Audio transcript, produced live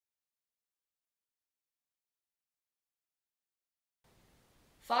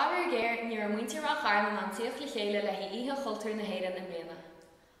Fábhar géir ní muintir Ráth Chairn an tíocht le chéile le Oíche Chultúir na Héireann na bliana.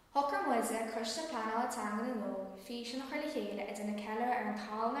 Thocr muise chuiste planál teanga na nó, fí sin nach chuir le chéile is ina ceile ar an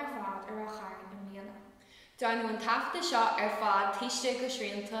táil ar fád ar Ráth Chairn na bliana. Dánú an taifeadta seo ar fád tuaiste go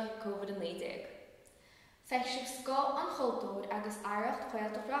srianta COVID-19. Feistigh sco an chultúr agus aireacht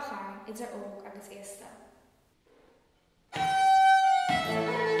Ghaeltacht Ráth Chairn idir óg agus éasta.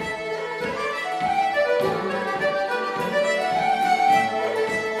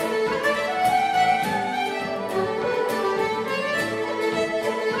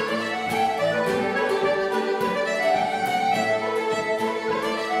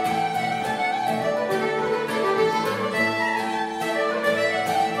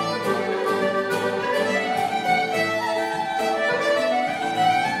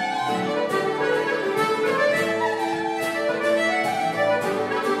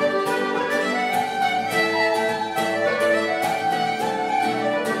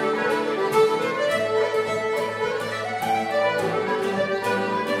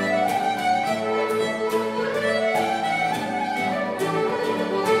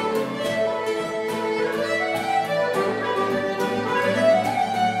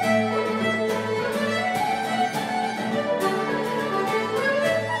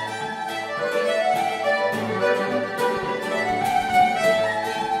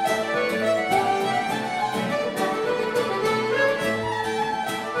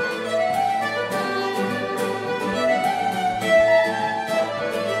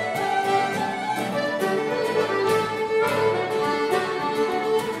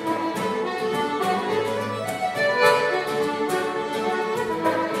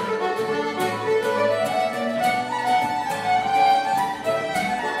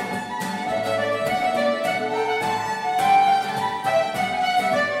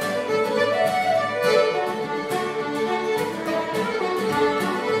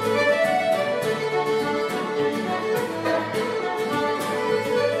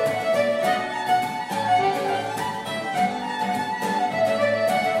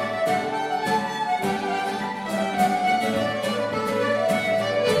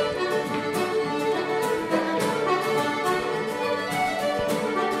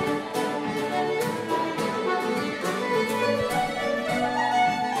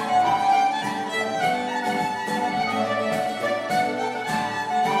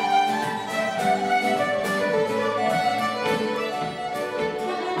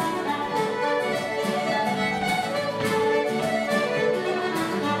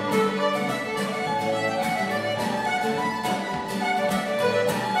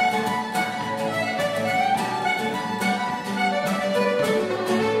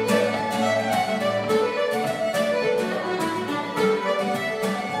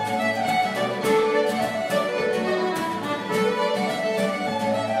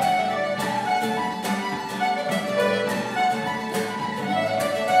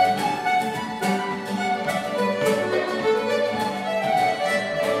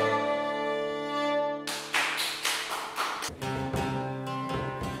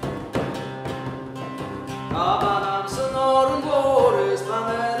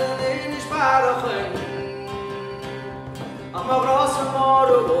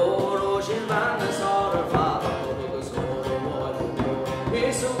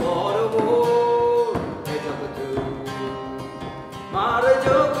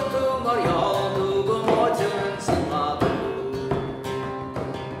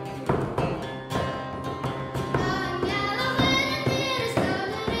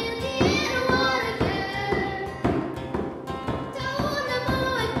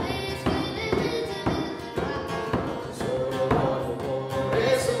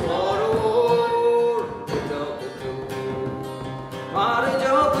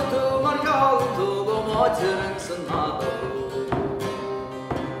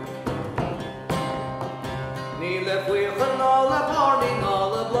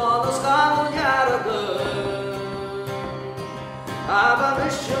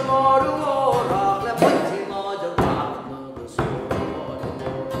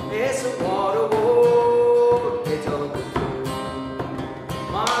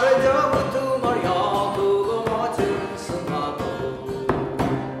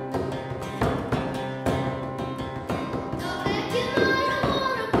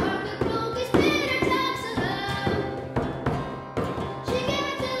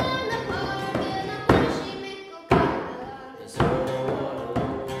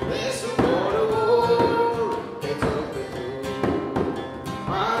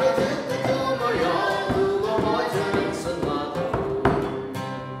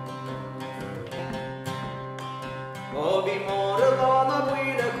 Bhí mór a bhána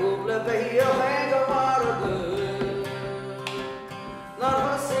buíre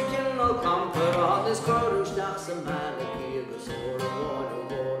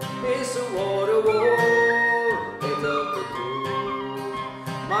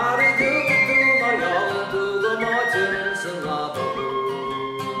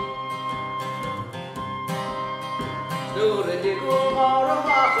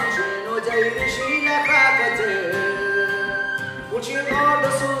Chéile Trí Chultúr. Últí an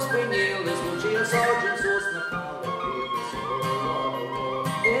Órla sús buineallas, últí an Sargent sús na cála riamh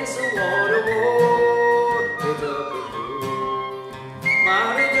is a water war, it's a good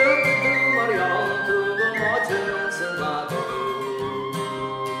mar a good mar tú go máte sa lado.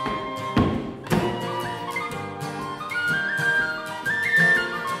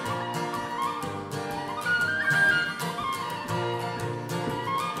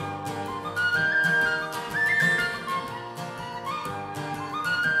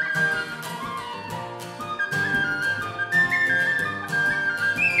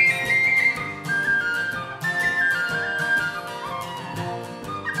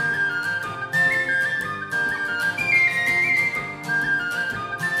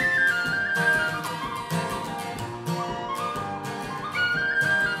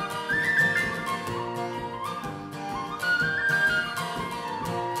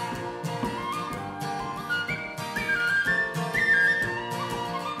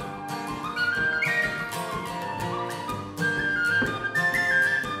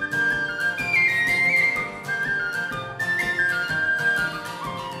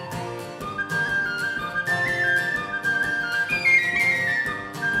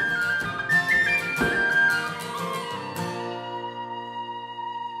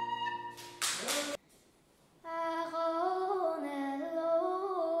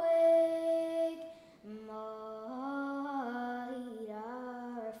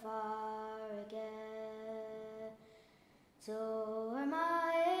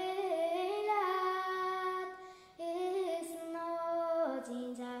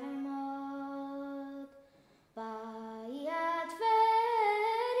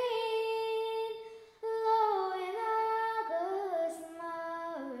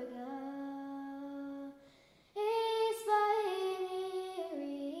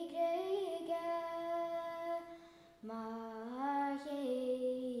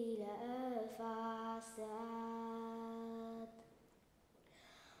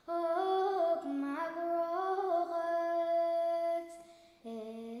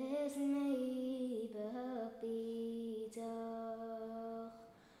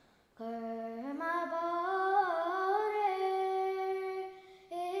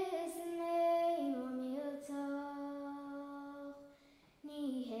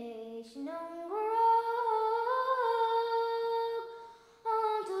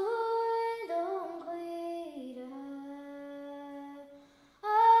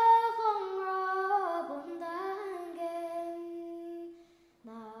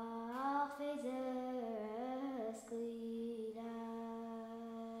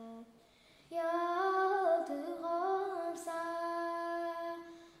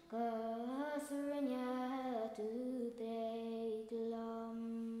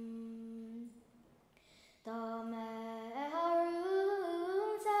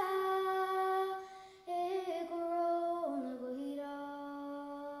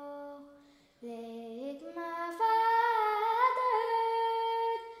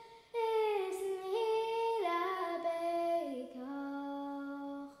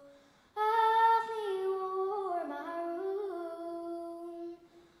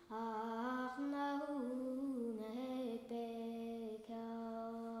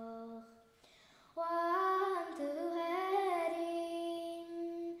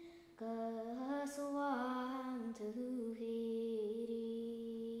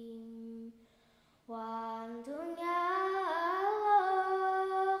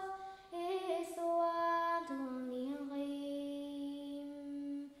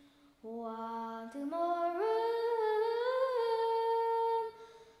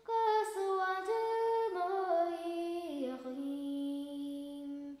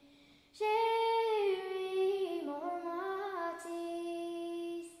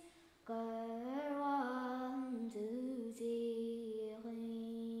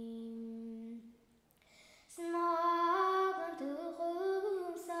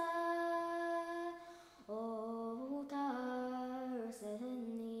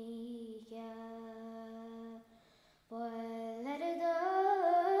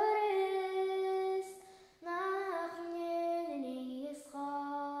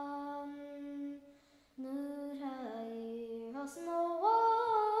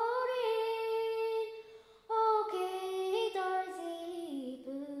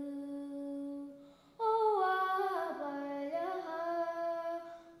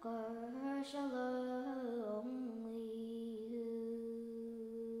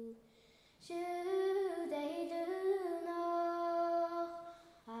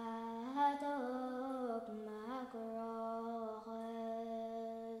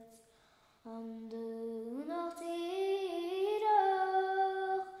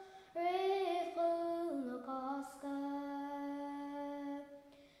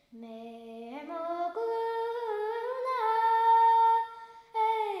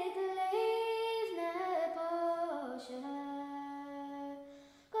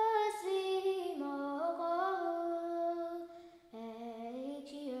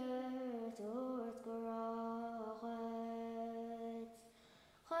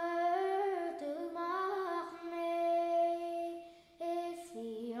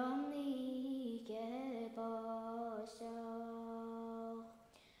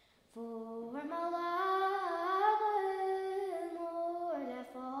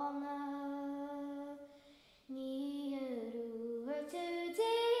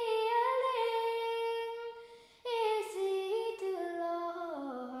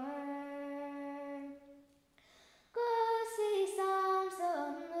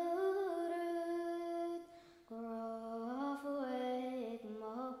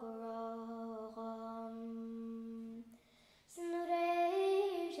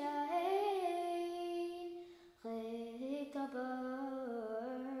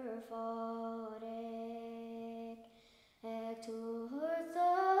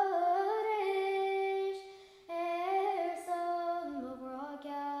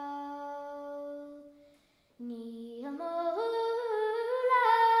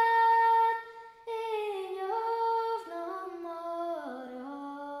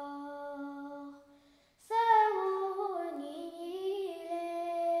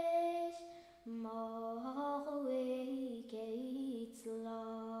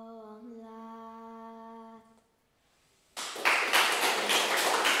 slán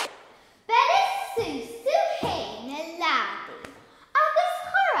Beris súsú hain a ládí, agus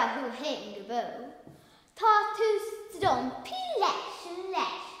chorathú hain go bó. Tá tú strompi leis an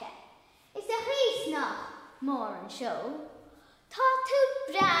leisce, is a rhys nach mór an seo. Tá tú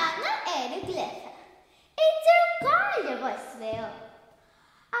brana a Ghríofa, idir gáile bus bheo.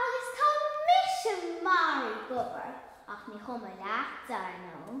 Agus tá mis an mari gobar, ach ní chuma leat dar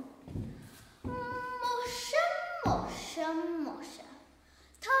nó. Musha.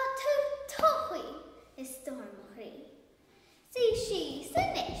 Tá tú tuchaí is stormachrí. Sí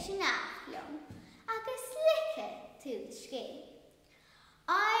san is an Amhlaoibh, agus lice tú scé.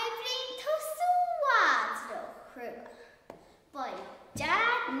 Aibrín tú súádro chrua, boi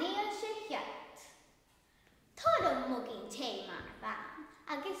dad níl sé cheart. Tóra mugin té mar bhan,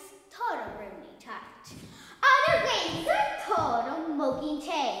 agus tóra rúni tart. Ar a réidir tóra mugin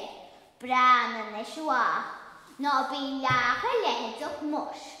té, brana na siúach, ná bí leach a leheadach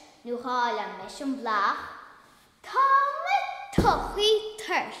mush, nú hála mis an blach. Tá me tuchaí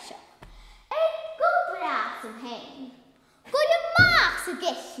tuirseach, go bras an hain. Go de maach sa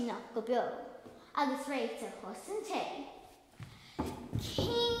gisnach go beo, agus réite chus an té.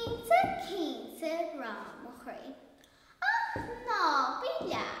 Cínta rám a chrí, ach ná bí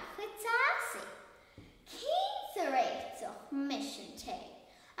leach a tasí. Cínta réiteach mis an té,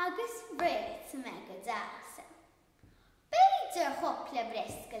 agus réite me go dasa. Beidir chopla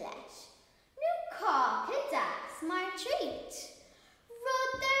brisca leis, nú cácha das mar treat.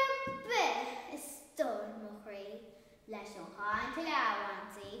 Rudir bith is storm a chrí, leis an cháin til áhain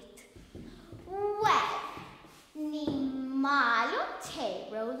zít. Well, ní málum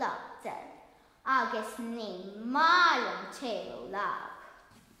téhró labdar, agus ní málum téhró lab.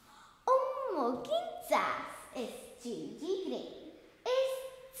 Mugin das is dúdí green, is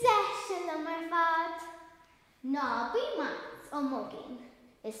deisiil mar fad. Ná bí mas ó mugin,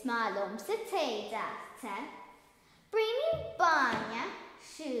 is málum sa té das te. Bríní báine,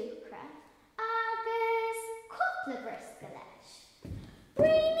 siúcra, agus cúpla brisca leis.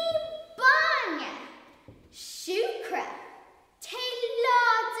 Bríní báine, siúcra, té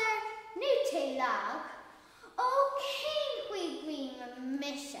láidir nó té lag, ó cén chuí gwyn a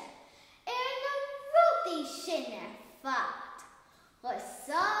mise, na rúdaí sin ar fad. Go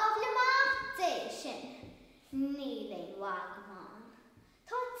sábla maach dé sin, ní le Comharchumann.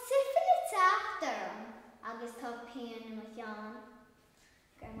 Tá tifili teachtarm, agus tá pean am a cheann.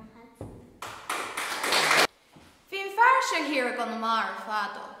 Gur ma hat. Bhíon fear sé hir go na mar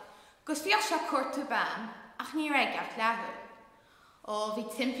fadó, gus bhíoh se Chultu ban, ach ní raigeach lethú. Ó bhí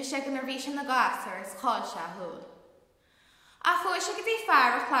timpe sé gan bhí sin na gasar is cháil se thúil. A chuaigh sé go dtí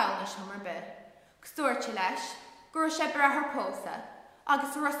fear a chlána siomar bit, gus dúirte leis, gur sé brethar pósa,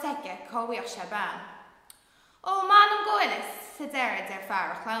 agus rosaice cóhaíoh sé ban. Ó man an Ghailis sa Deirdre ar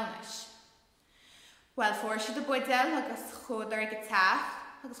fear a chlánas. Well, fuair siad a buidil agus chúdar go teach,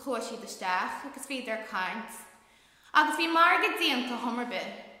 agus chuaigh siad isteach, agus bhíidir caint. Agus bhí mar go dtíanta thomar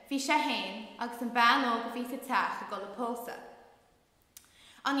bit, bhí sé hain, agus an ban ó go bhí sa teach a go le pósa.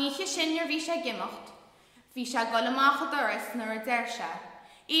 An Oíche sin ar bhí sé gimocht, bhí sé go amach a doras nuair a deir sé.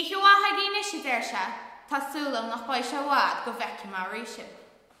 Oíche watha gine sé deir sé, tásúlam nach baid sé bhád go bheice mar ríise.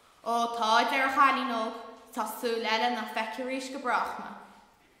 Ó táid ar a chalín óg, tásúil eile nach bheice ríis go brachna.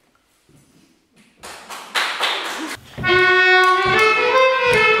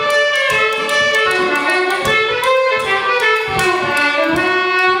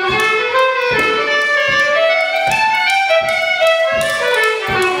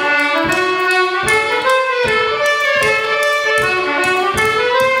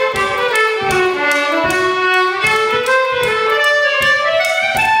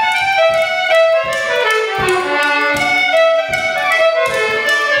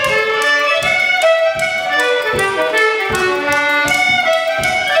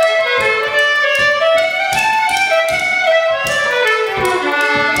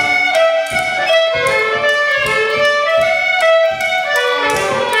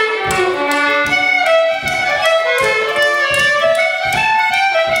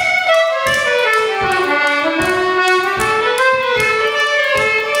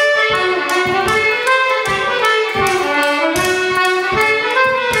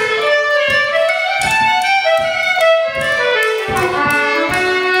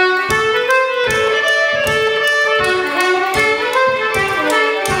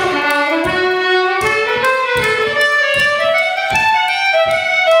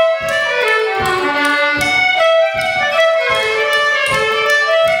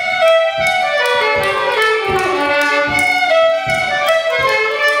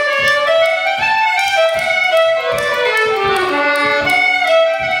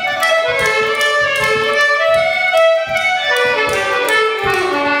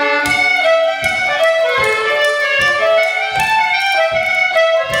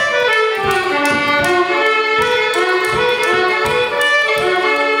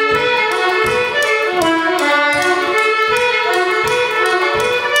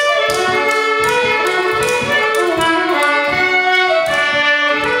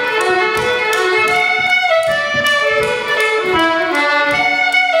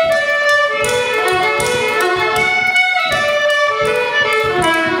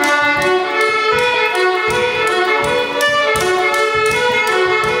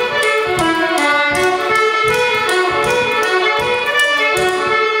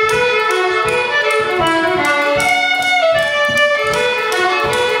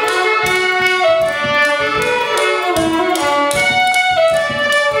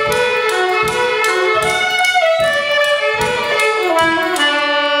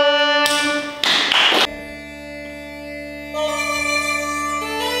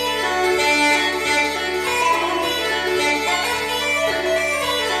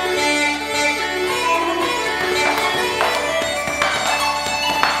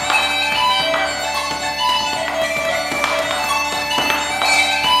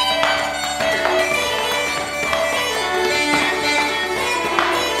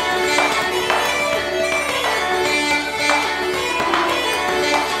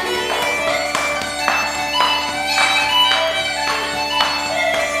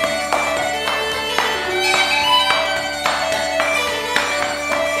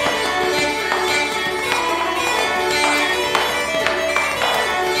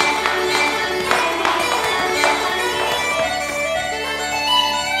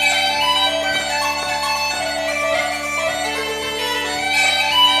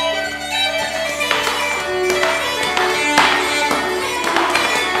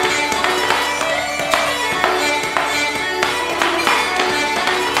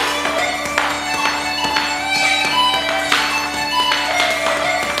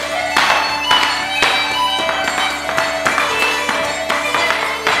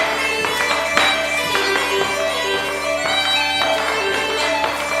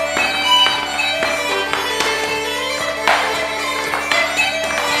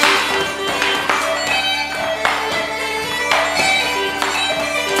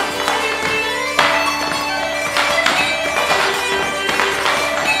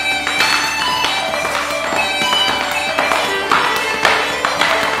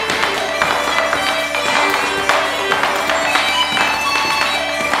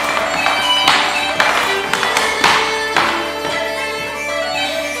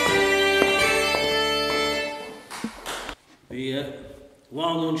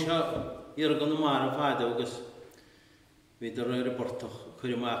 bháinún seo ar gan mar a fáide agus bhí do roiir a bortach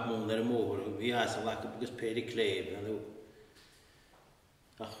chuir amach mún ar mór, bhí as a lecha agus péidir cléib anú.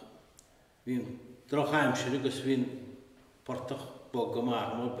 Ach, bhín droch aimsir agus bhín bortach bog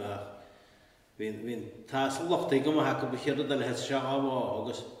amach mó bach. Bhín tás lochtaí go maithe go bchéad a lehead seo ábhá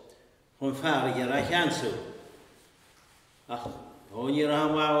agus chun fearr ar a cheansú. Ach, óní ar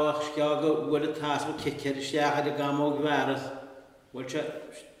amháach sceá go bhfuil a tás go cicéir isteachad a gamóg bhearas, bhfuil se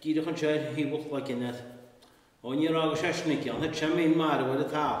díadach an seir híbach le ginneth. Óní ar agus eisnig an, het sem mín mar bhfuil a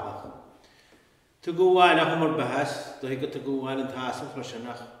tábhach. Tu go bhhaile chu mar behas, do hi go tu go bhhaile an tás an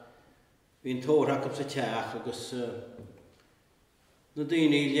freisinach. Bhín tóraach ab sa teach agus na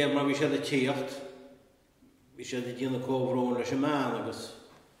daoine léab mar bhí sé a tíocht, bhí sé a díana cóhrón leis an meán agus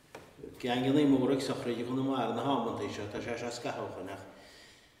Geangan í mórach sochraide chun mar na hámanta seo, tá sé scathaochanach.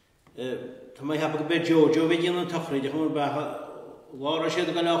 Tá mai heb go bit Jojo bhí díana tochraide chun becha lára sé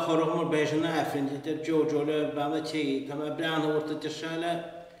go le chorach mar béis an éfrin, idir Jojo le bena tí, tá mai breanhúirta de se le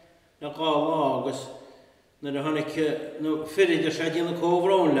gáá agus na a tháinig firidir sé díana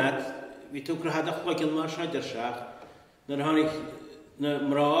cóhrón leat, bhí tú crathadach chuigin mar seidir seach, na a tháinig na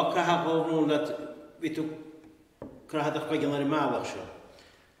mrá cratha cóhrón leat, bhí tú crathadach chuigin ar i mábhach seo.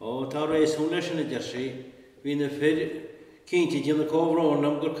 Ó, tá rééis hún leis na idir sé, hí na cínti díana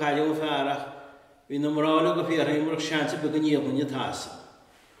cóhrón gur caiileú fearach, hí na mrála go féar mar seansa be go níomhann na tása.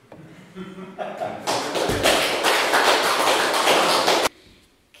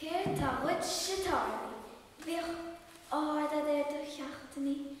 Céir tá bhuid sitáirí, bhíoh áda é do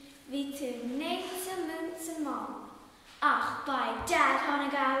cheachtaní, bhí tú nésa munsa má. Ach, ba dad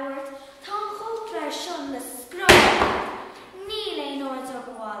tháinig áhairt, tá chultúir sin na scróil. Ní le nóir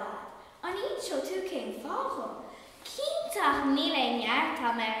do bhála, an íon seo tú cén fáchol. Cíntaach ní le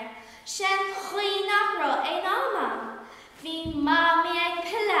neartta mer, sin chuoinach ro é náma. Bhí mami ag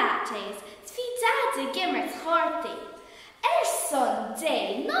Pilates, bhí dad a gimmert chortaí. Son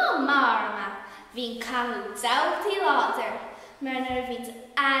dé, ná marma, bhín cathú dátaí láidir, mar nuair a bhín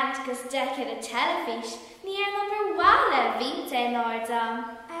ant gus deicid a telefís, ní ar number bhála bhín é náir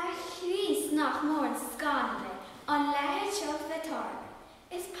dam. A chrís nach mór an scanile. An lehead seo fetar.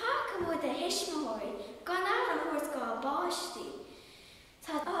 Is páca mód a hismóirí gan ar a thuairt gá báistí.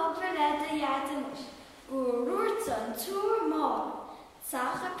 Tá ábhar le a dheadamas, ruirta an túr má,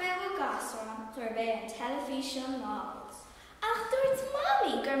 sacha beh a gasrán chuir bé an telefísean náils. Ach dúirt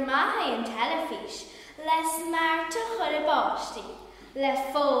mami gur maithe an telefís, les marta chur a báistí. Le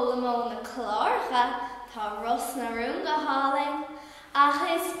fóla mó na Glórtha, tá Ross na rún go hálainn, ach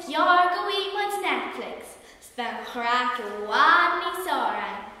is gear go bhí Netflix. Ben chraach bhád ní Sara,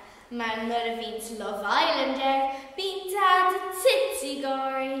 mar nuair a bhín Love Islander, bhín dad a tití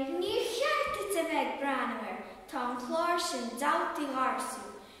gáirí. Níor cheartta a bheith breanúir, tá an chlár sin dátaí gharsú.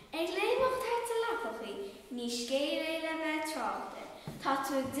 Ag léimeacht thart a lepachaí, ní scéile le bheith tráchta. Tá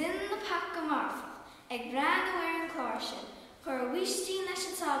tú ag duine na paca marfach, ag breanúir an chlár sin, chur a bhuistí leis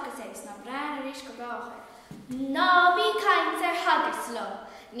an tágatéis na brean éis go gáchar. Ná bhí caint ar hagas lo.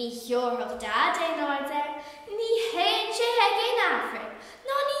 Ní heorthach dad é náidir, ní héin sé ag é náfrin,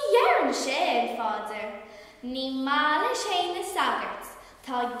 ná ní dhearann sé ag fáidir. Ní mála sé na sagart,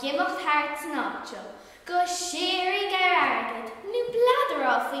 tá gimeacht thart an áiteo, go séirí gar agad, nó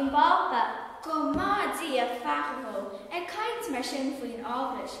bladará faoin bápa. Go mádí a fachahó ag caint mar sin faoin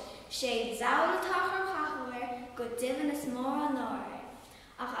ábhais, sé dsamhla tachar chathúir go duine is mór an áir.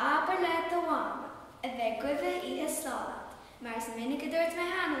 Ach aber le do bhána, a bheith goibh ihe slála. Maar is minnig dúirt me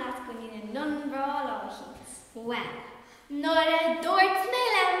hána leat go nína nun brá láithís. Well, nuair a dúirt mé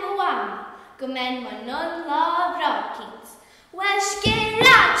le mhána, go men mo nun lá brácins. Well,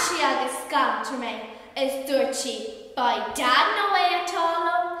 Ciaráin si agus scantar mé, is dúirt si, ba dad nó é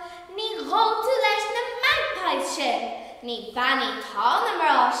atálum, ní ghótú leis na magpáid sin, ní bannaí tá na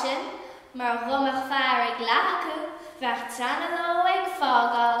mrá sin, mar ghumach fearr ag leathachú, bheith trana lo ag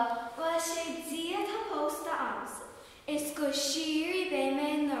fágáil. Well, sé dia tá pósta ansa. Is go siúrí bé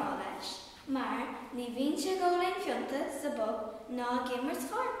mé ná leis, mar ní bhíonn sé Ghallachóir sa bog ná gimmert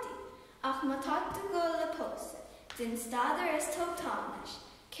chortaí, ach má táta go le pósa, den stadar is tótáis,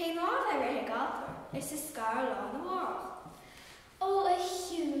 cé lá bheith rith Ghallachóir is is scar lá na mórach. Ó a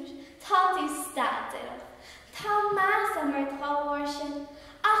hiúr, tá tú stadar, tá más am mar dhóir sin,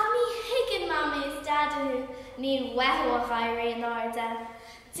 ach ní higgin mami is dadaú, ní wethú a chairí an áirde.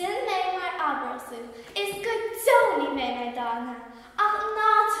 Din mé mar abrasú, is go dóní mé mar dána, ach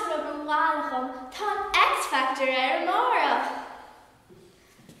nátar ob an bhálacham tá an X-Factor ar an árach.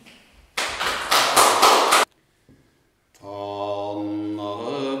 Tá na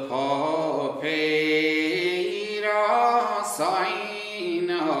pápéra sain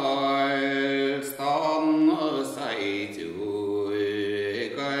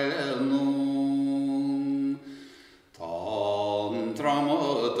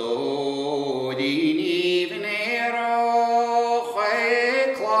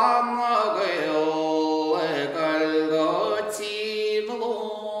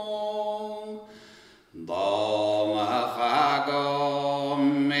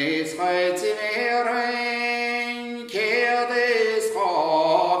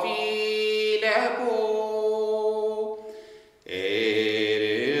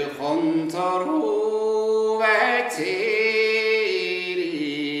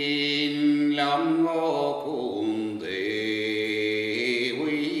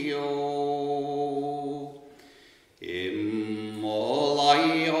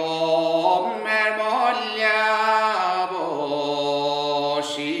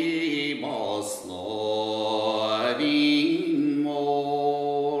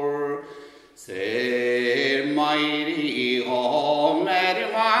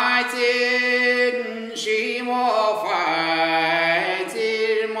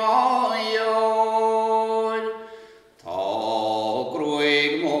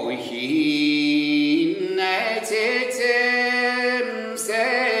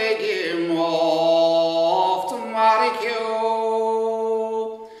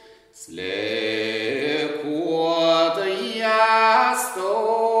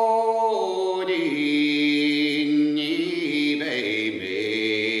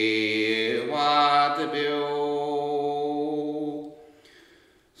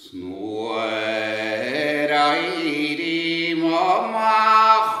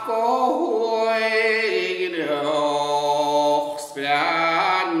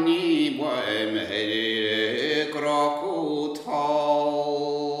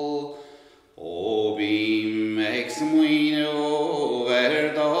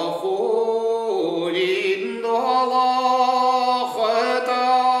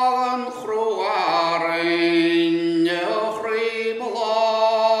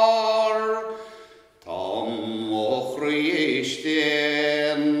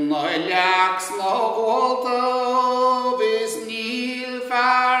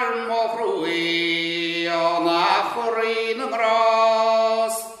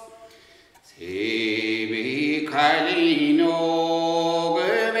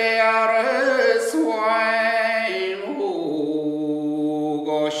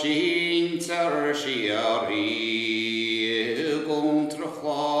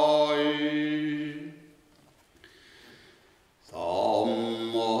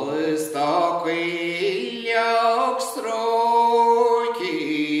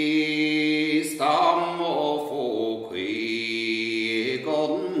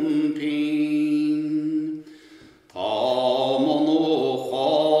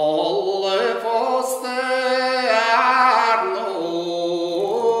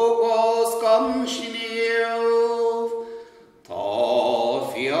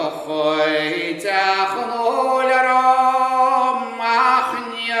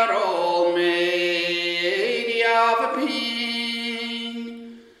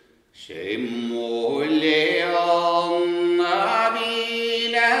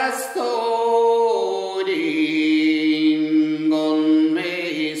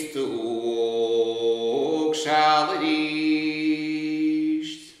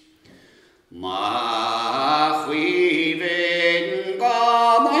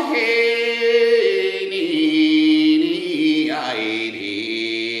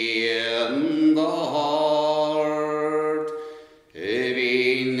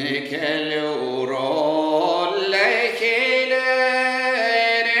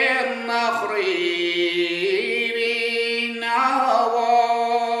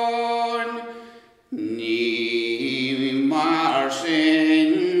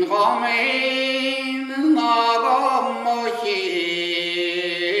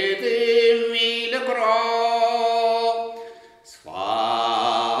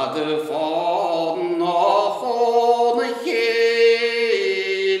Father,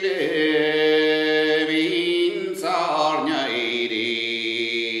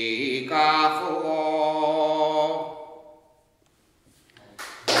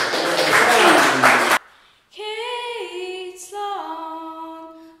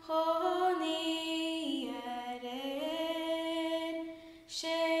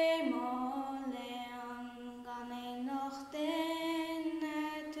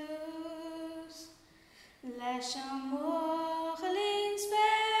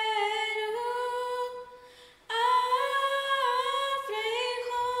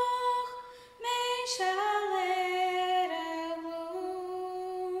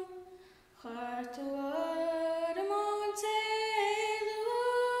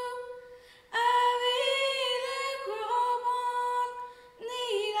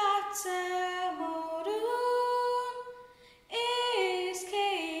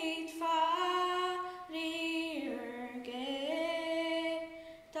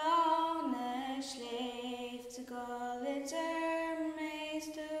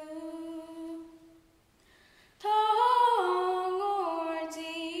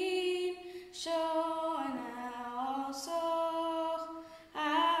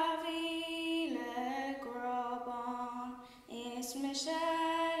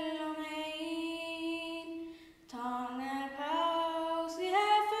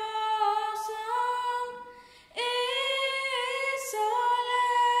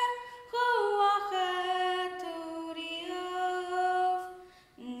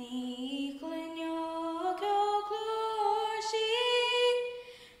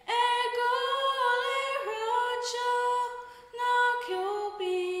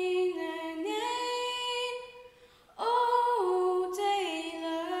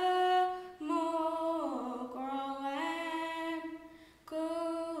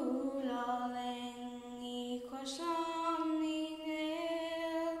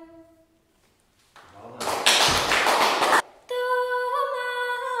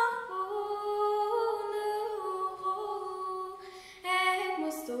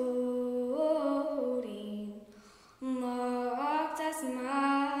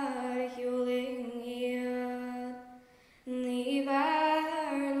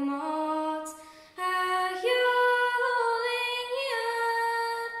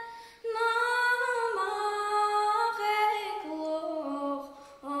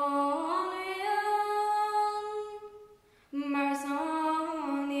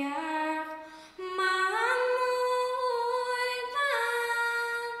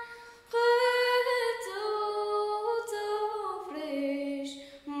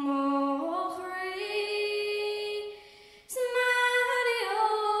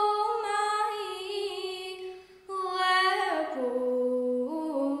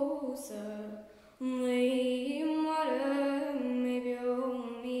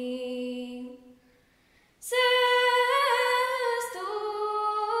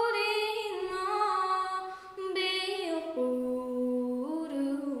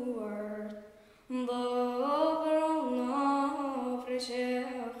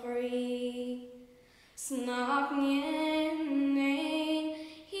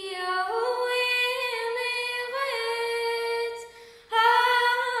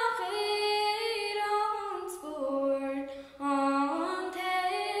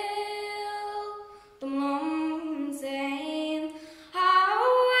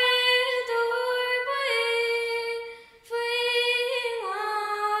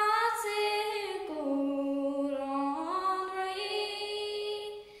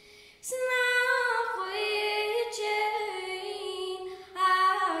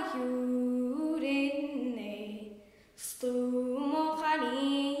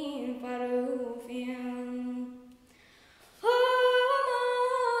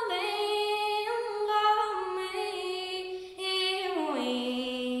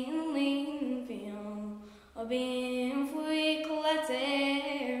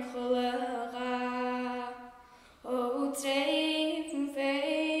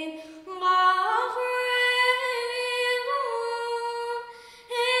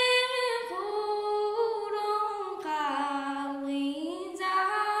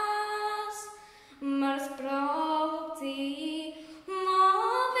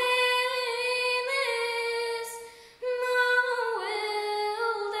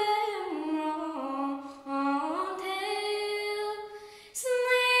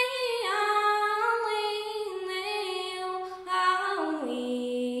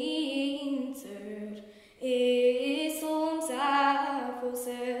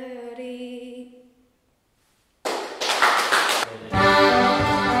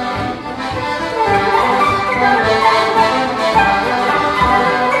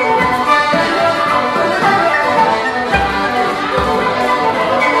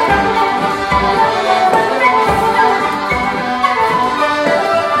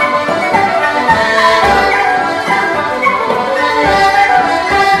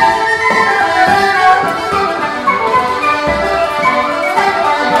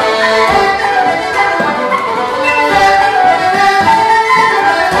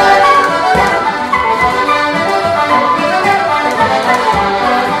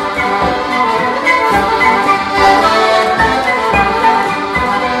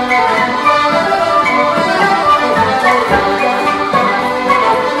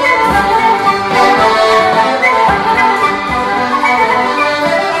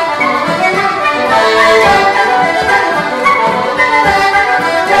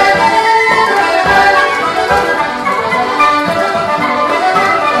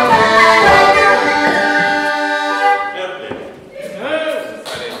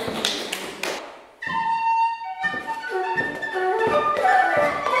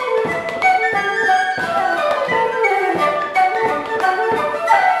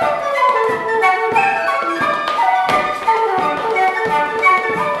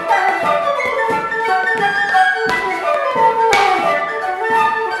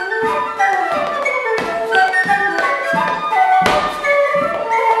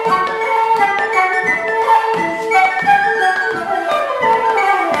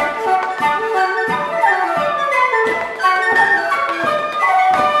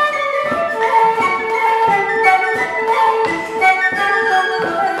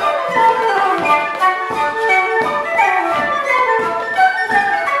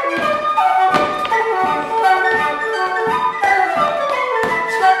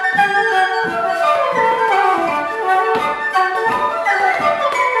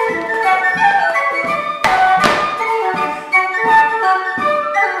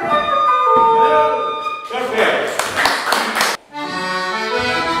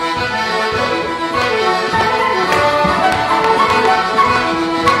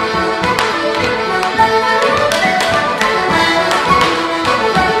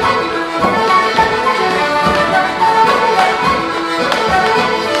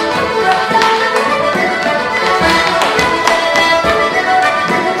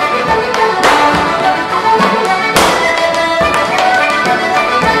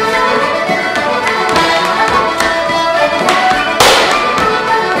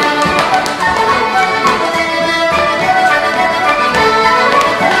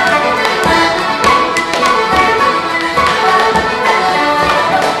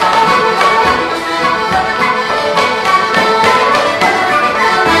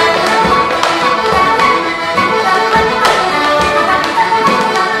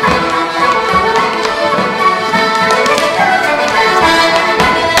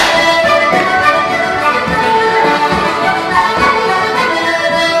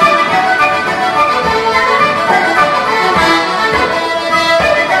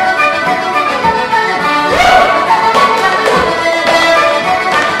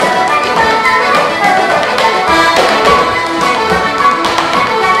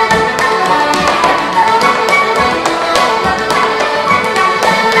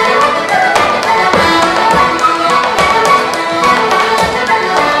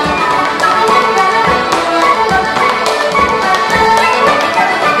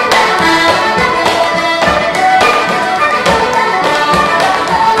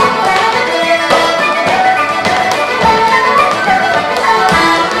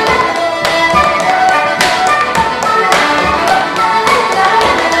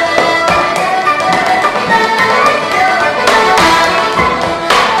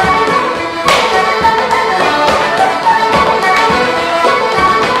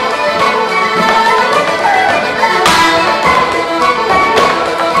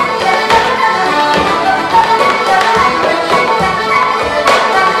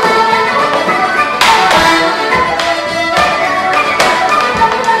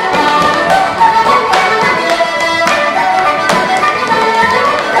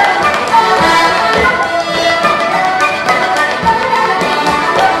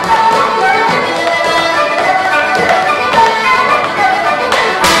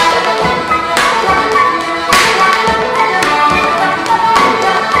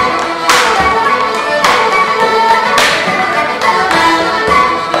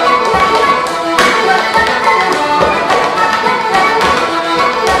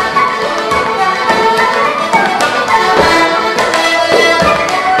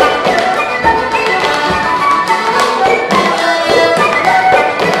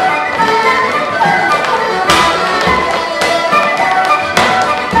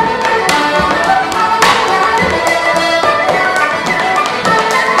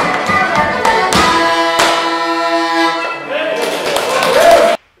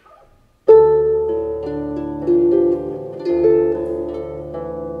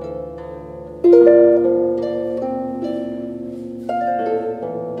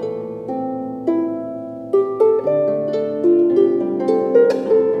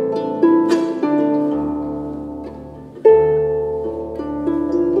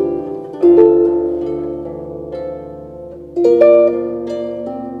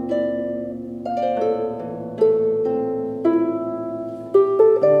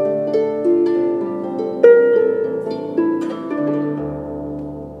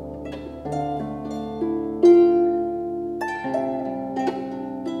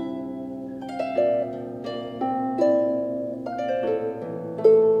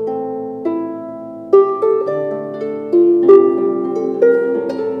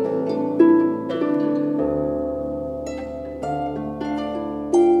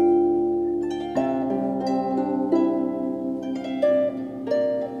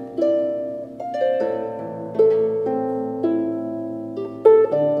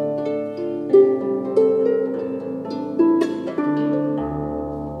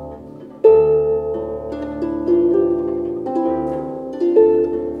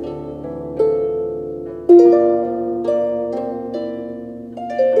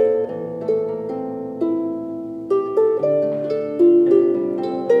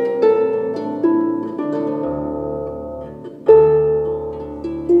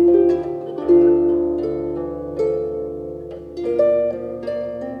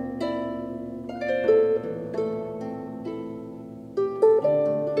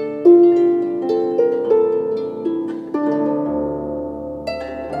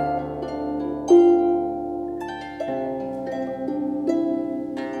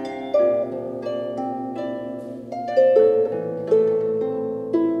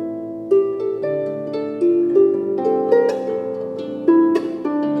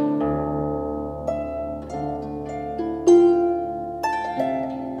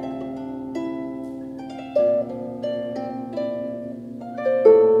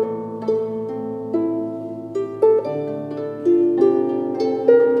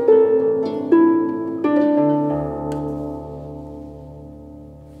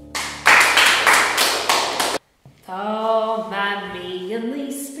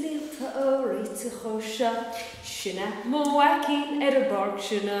 Moacin borg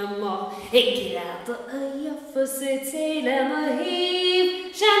sinna ma. Grada Aoife sa Chéile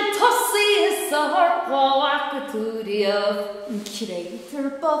Trí Chultúir sar Ghallachóir. Crétar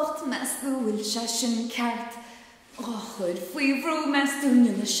bocht mes bhfuil se sin ceart. Chud faoi bhrú mes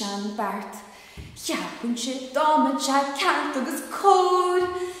dúine na sean bart. Cheapann sé dámad se ceart agus cód.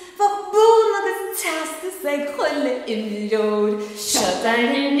 Fach bún agus testas ag chuile imród.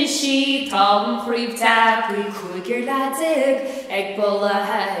 Siúdain na sí tám phríomhte chuig leadaigh ag bolla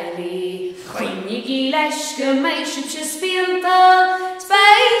heirí. Chuinnig leis go méisiú se spianta,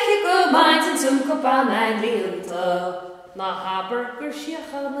 speiche go maidin tum copan ealaíontóirí. Na haber gur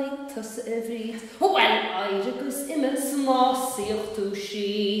siachannaí tusa a bhríd. Well, agus imime smáíocht tú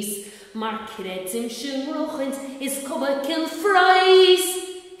síos. Mar credim sin rochint is cuma cin frais.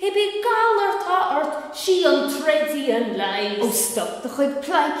 Hibi Galltecht ort Siún tredí an leis. Ó stop de chuid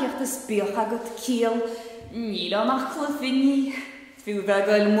pleiciach is bíoch agat cíal. Níl amach chlufiní. Fiú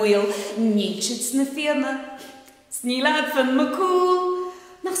bhegail muil. Níl siad na fianna. Sníl adfan ma cúl.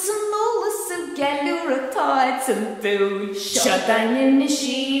 Nach san nólas san geiliúradh táid san dúil. Siúdain na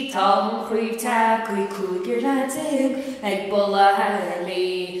sí tám phríomhte chuig leadaigh ag bolla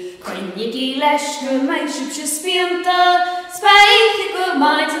heirí. Chuinnig leis go méisiú se spianta, speiche go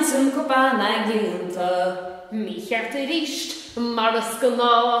maidin tum copan ealaíontóirí. Mí cheart a ríist, mar is go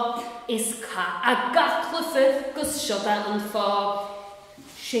ná, is ca a gachlufa gus siúda an fá.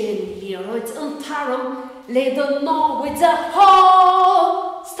 Cheiliúradh an taram, le do náhuid a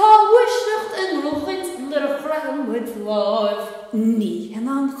há. Tá wisnecht in rochint nar a chrahamid láimh. Ní an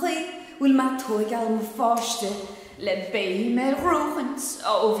an chuig bhfuil má tógáil ma fáiste. Le bé me rochint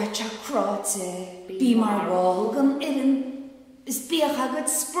óbhar te cráte. Bí mar bháil gan irin, is bíoch agat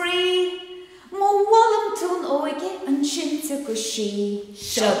sprí. Má bhlam tún óige an sinnte go sí.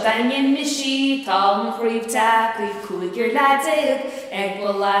 Siúdain na sí tám phríomhte chuig leadaigh ag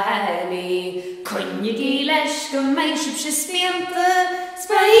bolla heirí. Chuinnig leis go méisiú se spianta,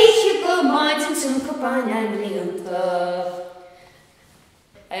 speiche go maidin tum copan ealaíontóirí.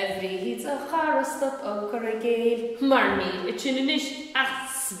 Bhríd a charastach ó chur a géal, mar ní a tininis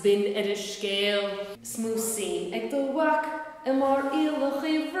asbin a scéal. Smúsín ag do bhac a mar ialach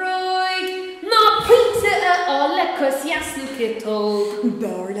I bhróig, ná pinte a lecus jasnú citóg.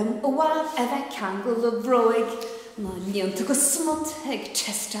 Bearlam a bháil a bheith ceangal a bhróig. Ná níonta go smut ag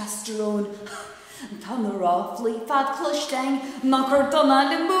testosterone. Tá na ráflaí fad cloistein ná chur donna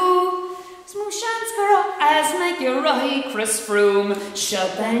le mú. Smú seans go as me go roií Chris Froome.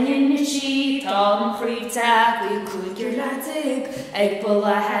 Siúdain na sí tám phríomhte chuig leadaigh ag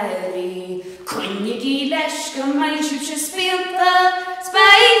bolla heirí. Chuinnig leis go méisiú se spianta,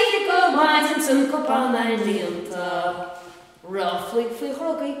 speiche go maidin tum copan ealaíontóirí. Ráflaigh faoi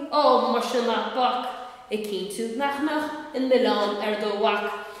chrugaí ó mar sin nach bach, I cín tú nachmach in Milán do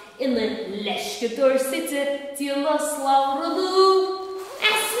bhac. In the leisgador sitte díolas láradú.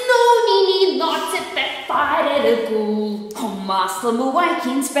 As no ní not a bit far at a ghoul. Masla mo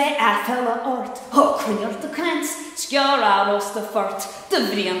waikins be afella ort. Ho crunior de krans, skjararos de fort. De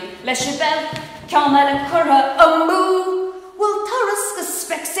vrian, lesjebel, kamel curra a moo. Will Taurus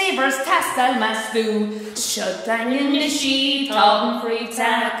Specsavers tastal mastu. Siúdain na sí tám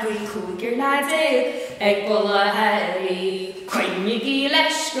phríomhte chuig leadaigh ag bolla heirí. Chuinnig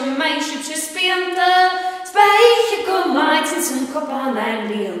leis go méisiú se spianta, speiche go maidin tum copan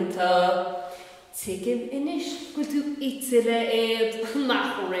ealaíontóirí. Tigim inis go tú itire éad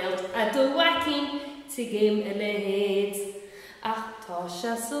nach réalt a do bhacin tigim I le héad. Ach tá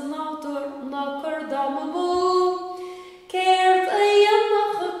se san nádúr ná chur dáma mó. Céirt a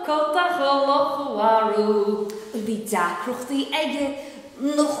dhéanach a cotach a lochharú. Bhí dacrochtaí aige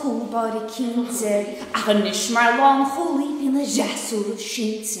na chúlbáir cínte ach an is mar lán cholaí bhí na jeasúil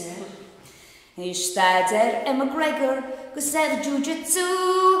sínte. Istad McGregor go said jiu-jitsu.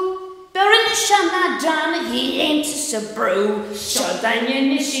 Berin na shanna John he ain't a brew. Siúdain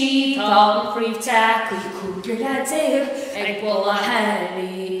na sí tám phríomhte chuig leadaigh ag bolla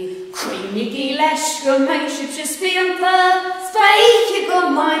heirí. Chuinnig leis go méisiú se spianta, speiche go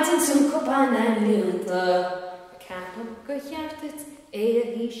maidin tum copan ealaíontóirí. Ceapam go cheartit a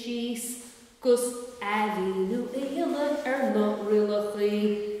hí síos, gus a bhíú Éile nó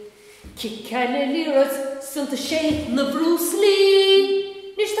rialachaí. Ciaráin sunta sé na Bruce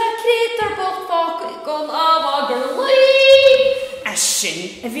Lee. Nis tá crétar bocht fáca gon ábhagar lí. A sin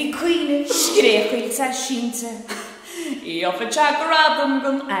a bhí cuioine scréchuil sa sínte. Aoife teagradam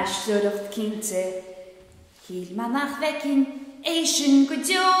gon aisteoireacht cínte. Híl má nach bhecin é sin go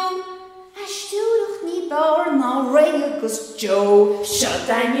deo. Stúrach ní báir ná ré agus Joe. Shut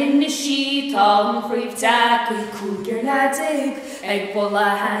in the sheet on Chríomh Tacaí Cúigear Ladig ag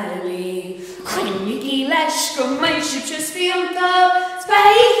Bolla Halley. Cuinnig leis go maisib se spianta,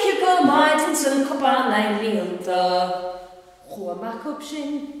 speiche go maidin san copan ealaíontóirí. Chuamach up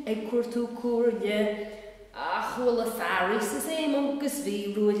sin ag Chultu cúrne, a chula faris is Éamonn gus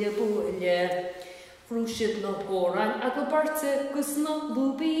Shúilleabháin. Rúsid na Hórain a go barta gus na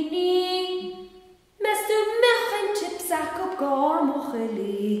lúbíní. Mestu mechan chips ac o gor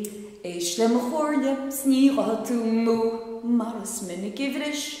mocheli. Éisle mo chóirle sníha tú mú, maras minnig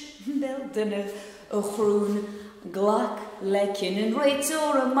ifris, bel dynne a chrún, glach lecin yn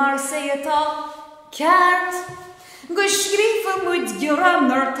reitor a mar seata. Ceart, gus Ghríofa muid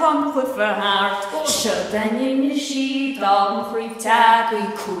gyrannar Donncha hart. Shut in the sheet on Chríomh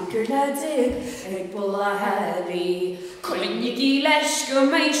Tacaí Cúigear Ladig ag Bolla Halley. Cuinnig leis go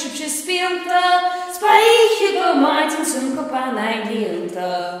maisib se spianta, speiche go maidin san copan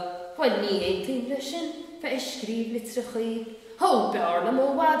ealaíontóirí. When ní éitín lei sin, fe scríb litre chuí. Ho bearna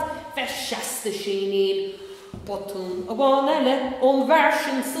mo wad, fe seasta sin Botún a bháin eile ón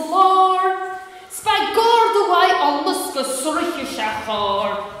versin sa lár. Spai gorda wai almas go suraiche se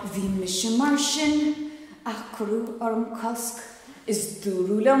chár. Bhí me se mar sin, ach crú arm cosc, is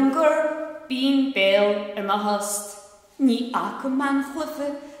dúrú langar, bín béal ar ma host. Ní acu man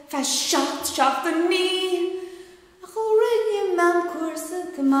chlufa, fe seacht a ní. Ach ó rinne man cuasa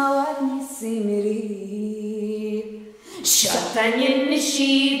tá máad ní simiri. Shut in the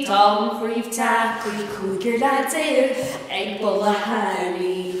sheet on Chríomh Tacaí Cúigear Ladig ag Bolla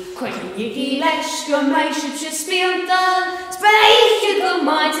Halley. Cuinnig leis go maisib se spianta, speiche go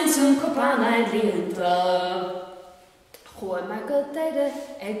maidin san copan ealaíontóirí. Chuamach go deire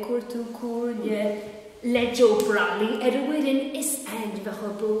ag Chultu cúrne, le Joe Bradley ar a bhuireann is aindbhecha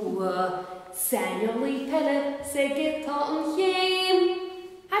bua. Saoileadh pelle sa gitá an chéim.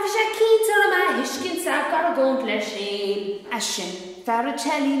 A bhí sé cíntar am a hiscin sa gar a gcónt leis sin. A sin, fear a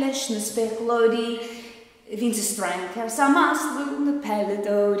cheili leis na speclódí, hín sa stranc ar sa maslú na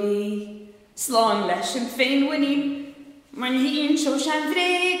pelladódí. Sláin leis an féin winní, mar hín seo sean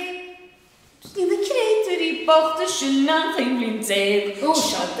bhréig. Ní na créitarí bochta sin na chéimlín déag.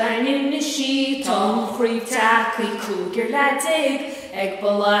 Shut in the sheet on Chríomh Tacaí Cúigear Ladig ag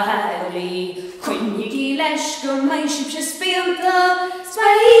Bolla Halley. Cuinnig leis go maisib se spianta,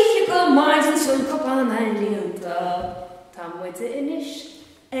 speiche go maidin san copan ealaíontóirí. Tá muide inis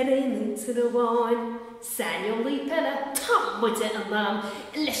ar Éamonn sa bháin. Saoileadh pelle tá muide an lam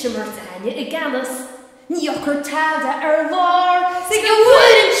leis an Aine I ganas. Níochar talda ar lár, sa go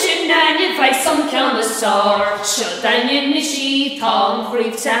bhfuireann sin Áine bheith san ceanna sár. Shut in the sheet on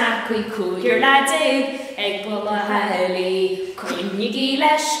Chríomh Tacaí Cúigear Ladig ag Bolla Halley. Cuinnig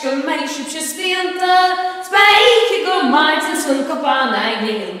leis go maisib se spianta, speiche go maidin san copan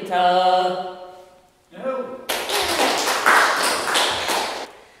ealaíontóirí. No.